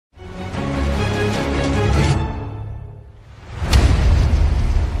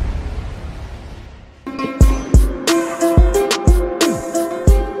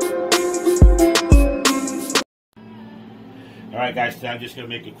Alright guys, today I'm just going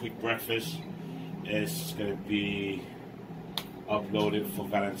to make a quick breakfast. It's going to be uploaded for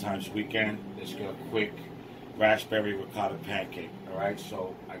Valentine's weekend. It's a quick raspberry ricotta pancake. Alright,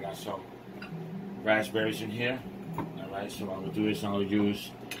 so I got some raspberries in here. Alright, so what I'm going to do is I'm going to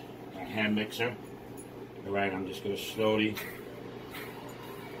use a hand mixer. Alright, I'm just going to slowly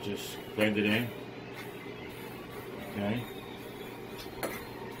just blend it in. Okay.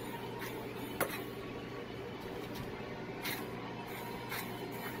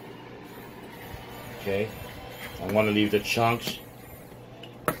 Okay, I want to leave the chunks.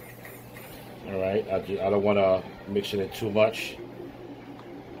 Alright, I don't want to mix it in too much.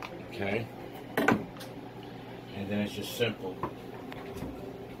 Okay, and then it's just simple.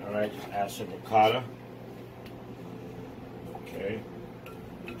 Alright, just add some ricotta. Okay,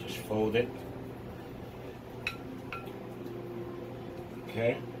 just fold it.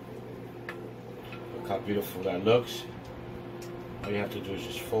 Okay, look how beautiful that looks. All you have to do is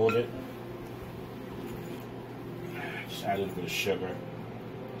just fold it. Just add a little bit of sugar.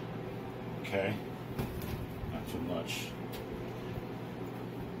 Okay, not too much.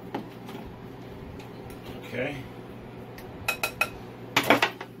 Okay.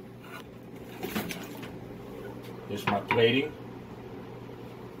 Here's my plating.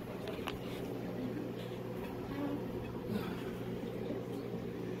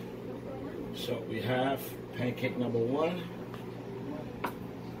 So we have pancake number one,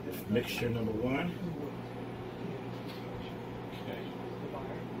 mixture number one.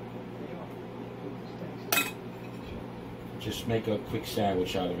 Okay. Just make a quick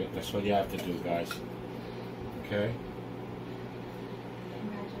sandwich out of it. That's what you have to do, guys. Okay.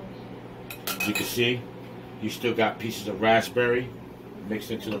 As you can see, you still got pieces of raspberry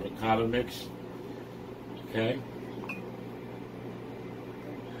mixed into the ricotta mix. Okay.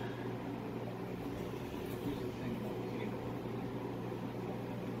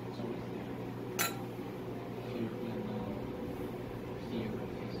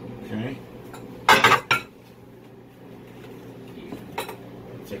 Okay.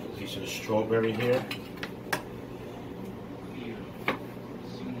 Take a piece of the strawberry here.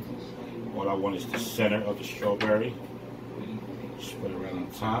 All I want is the center of the strawberry. Just put it right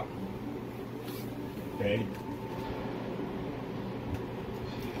on top. Okay.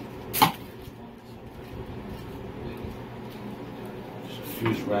 Just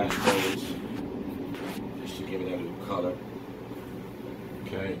infuse raspberries just to give it that little color.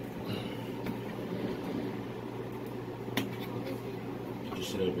 Okay.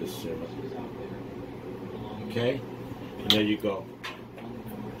 Just a little bit of syrup. Okay. And there you go.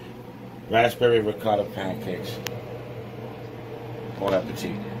 Raspberry ricotta pancakes. Bon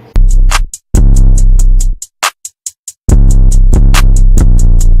appetit.